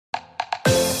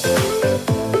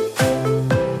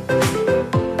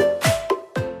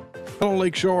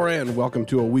Lakeshore, and welcome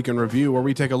to a Week in Review, where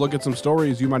we take a look at some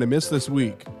stories you might have missed this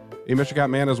week. A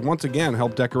Michigan man has once again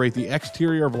helped decorate the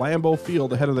exterior of Lambeau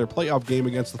Field ahead of their playoff game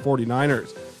against the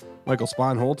 49ers. Michael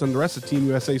Sponholt and the rest of Team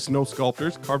USA snow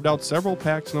sculptors carved out several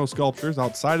packed snow sculptures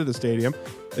outside of the stadium.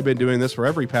 They've been doing this for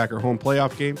every Packer home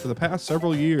playoff game for the past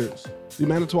several years. The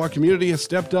Manitowoc community has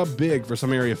stepped up big for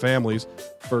some area families.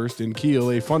 First, in Kiel,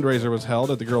 a fundraiser was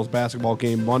held at the girls' basketball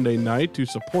game Monday night to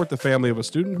support the family of a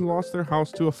student who lost their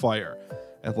house to a fire.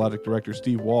 Athletic Director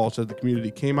Steve Walsh said the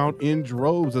community came out in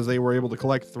droves as they were able to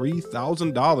collect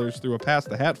 $3,000 through a Pass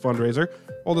the Hat fundraiser,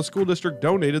 while the school district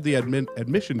donated the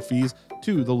admission fees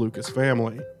to the Lucas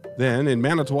family. Then, in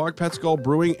Manitowoc, Pet Skull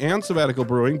Brewing and Sabbatical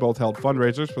Brewing both held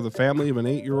fundraisers for the family of an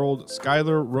 8-year-old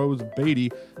Skylar Rose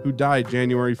Beatty who died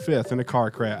January 5th in a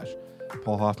car crash.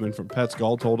 Paul Hoffman from Pet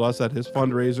Skull told us that his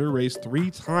fundraiser raised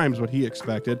 3 times what he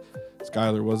expected.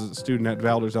 Skylar was a student at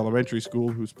Valders Elementary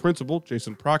School whose principal,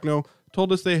 Jason Prochnow,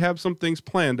 told us they have some things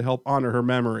planned to help honor her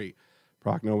memory.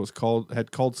 Prochnow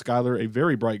had called Skylar a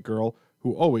very bright girl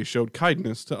who always showed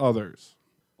kindness to others.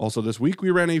 Also this week,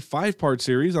 we ran a 5-part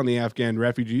series on the Afghan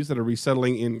refugees that are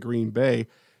resettling in Green Bay.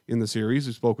 In the series,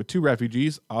 we spoke with 2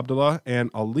 refugees, Abdullah and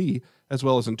Ali, as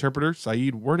well as interpreter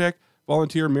Saeed Werdek,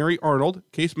 volunteer Mary Arnold,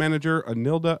 case manager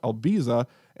Anilda Albiza,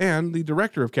 and the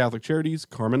director of Catholic Charities,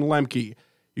 Carmen Lemke.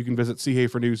 You can visit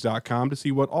Seehafernews.com to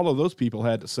see what all of those people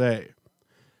had to say.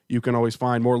 You can always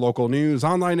find more local news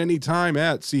online anytime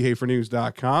at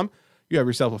Seehafernews.com. You have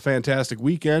yourself a fantastic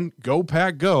weekend. Go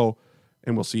Pack Go,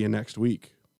 and we'll see you next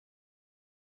week.